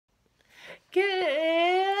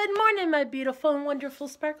Good morning, my beautiful and wonderful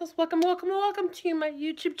sparkles. Welcome to my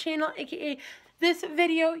YouTube channel, aka this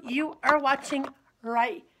video you are watching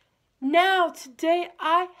right now. Today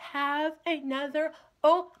I have another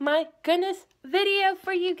oh my goodness video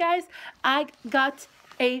for you guys. I got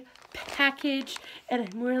a package and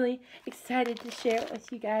I'm really excited to share it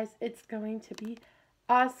with you guys. It's going to be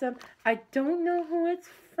awesome. I don't know who it's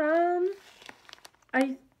from.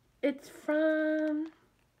 It's from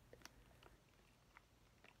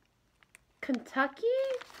Kentucky?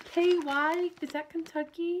 KY? Is that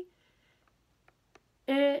Kentucky?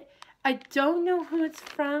 I don't know who it's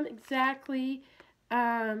from exactly,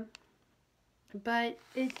 but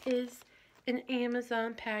it is an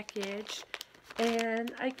Amazon package,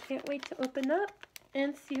 and I can't wait to open up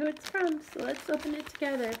and see who it's from. So let's open it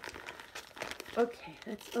together. Okay,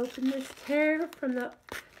 let's open this here from the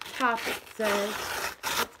top. It says,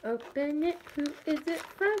 let's open it. Who is it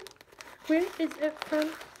from? Where is it from?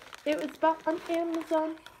 It was bought on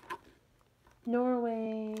Amazon.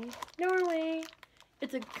 Norway.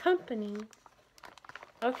 It's a company.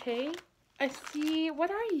 Okay. I see.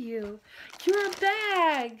 What are you? You're a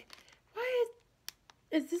bag. Why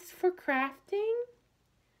is this for crafting?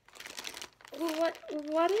 What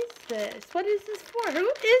is this? What is this for? Who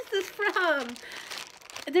is this from?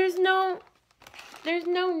 There's no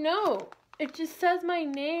note. It just says my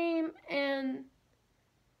name and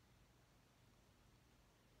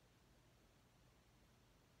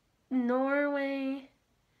Norway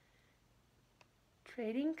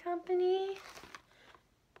Trading Company.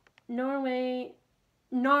 Narwey,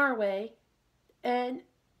 Narwey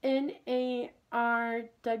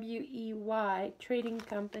Trading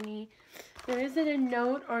Company. There isn't a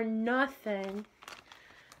note or nothing.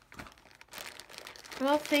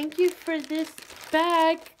 Well, thank you for this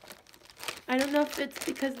bag. I don't know if it's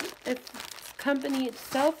because if the company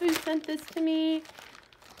itself who sent this to me,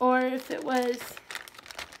 or if it was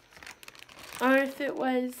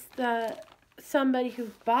somebody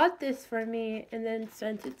who bought this for me and then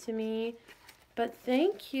sent it to me. But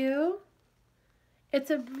thank you. It's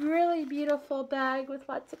a really beautiful bag with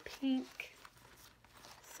lots of pink.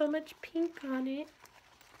 So much pink on it.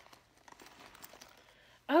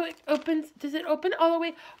 Oh, it opens. Does it open all the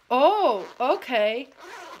way? Oh, okay.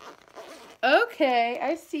 Okay,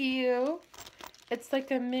 I see you. It's like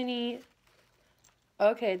a mini.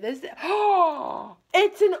 Okay, this. Oh,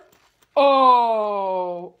 it's an.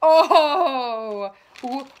 Oh.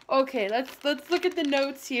 Okay, let's look at the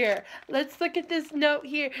notes here. Let's look at this note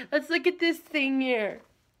here. Let's look at this thing here.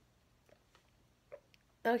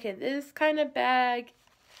 Okay, this kind of bag,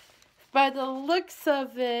 by the looks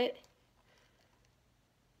of it,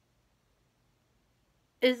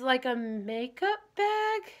 is like a makeup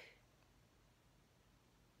bag.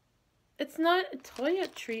 It's not a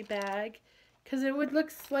toiletry bag, because it would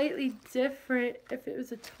look slightly different if it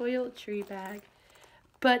was a toiletry bag.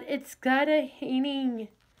 But it's got a hanging,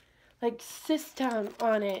 like, system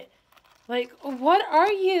on it. Like, what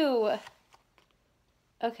are you?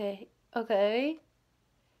 Okay. Oh,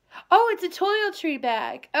 it's a toiletry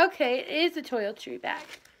bag. Okay, it is a toiletry bag.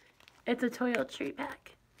 It's a toiletry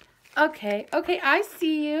bag. Okay, I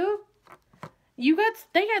see you.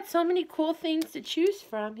 They got so many cool things to choose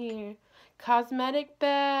from here. Cosmetic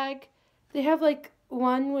bag. They have, like,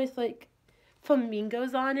 one with, like,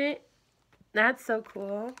 flamingos on it. That's so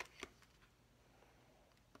cool.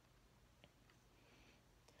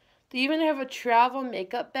 They even have a travel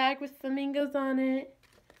makeup bag with flamingos on it.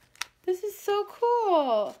 This is so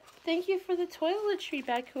cool. Thank you for the toiletry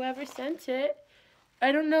bag, whoever sent it.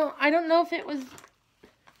 I don't know if it was...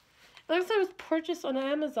 It looks like it was purchased on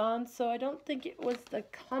Amazon, so I don't think it was the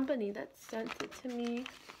company that sent it to me.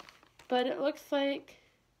 But it looks like...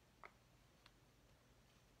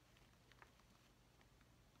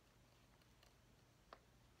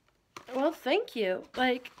 Well, thank you.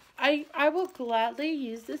 Like, I will gladly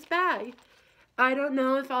use this bag. I don't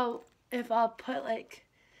know if I'll put, like,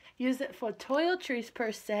 use it for toiletries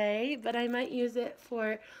per se, but I might use it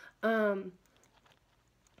for my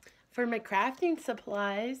crafting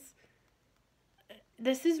supplies.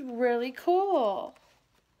 This is really cool.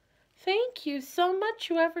 Thank you so much,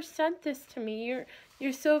 whoever sent this to me.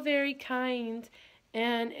 You're so very kind,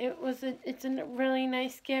 and it's a really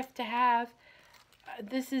nice gift to have.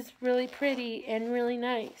 This is really pretty and really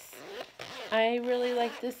nice. I really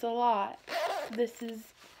like this a lot. This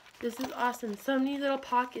is awesome. So many little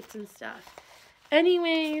pockets and stuff.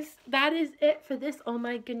 Anyways, that is it for this oh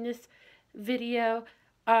my goodness video.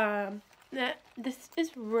 This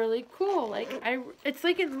is really cool. Like, it's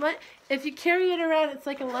like if you carry it around, it's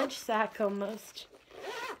like a lunch sack almost.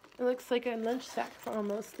 It looks like a lunch sack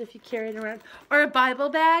almost if you carry it around. Or a Bible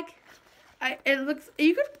bag.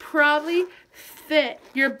 You could probably fit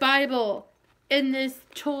your Bible in this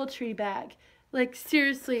toiletry bag. Like,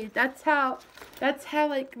 seriously, that's how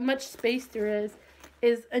like much space there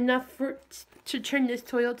is enough to turn this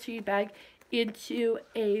toiletry bag into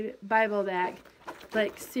a Bible bag.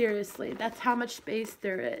 Like, seriously, that's how much space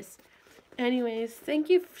there is. Anyways, thank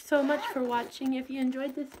you so much for watching. If you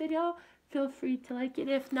enjoyed this video, feel free to like it.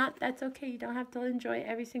 If not, that's okay. You don't have to enjoy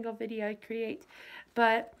every single video I create.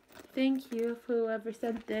 But thank you for whoever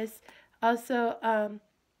sent this. Also,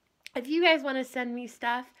 if you guys want to send me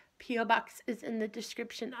stuff, P.O. Box is in the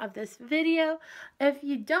description of this video. If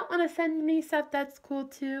you don't want to send me stuff, that's cool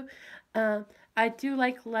too. I do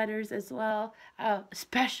like letters as well,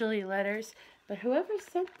 especially letters. But whoever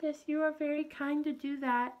sent this, you are very kind to do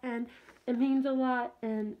that, and it means a lot,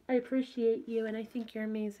 and I appreciate you, and I think you're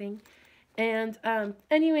amazing. And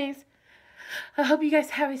anyways, I hope you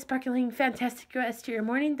guys have a sparkling, fantastic rest of your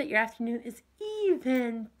morning, that your afternoon is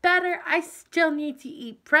even better. I still need to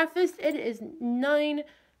eat breakfast. It is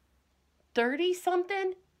 9:30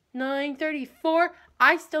 something, 9:34.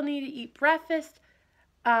 I still need to eat breakfast.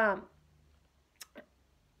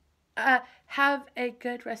 Have a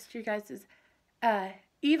good rest of your guys'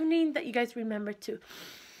 evening, that you guys remember to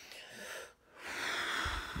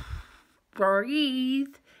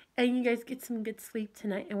breathe, and you guys get some good sleep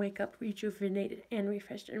tonight and wake up rejuvenated and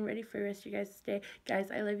refreshed and ready for the rest of your guys' day. Guys,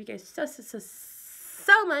 I love you guys so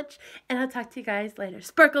much, and I'll talk to you guys later.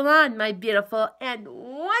 Sparkle on, my beautiful and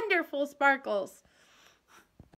wonderful sparkles.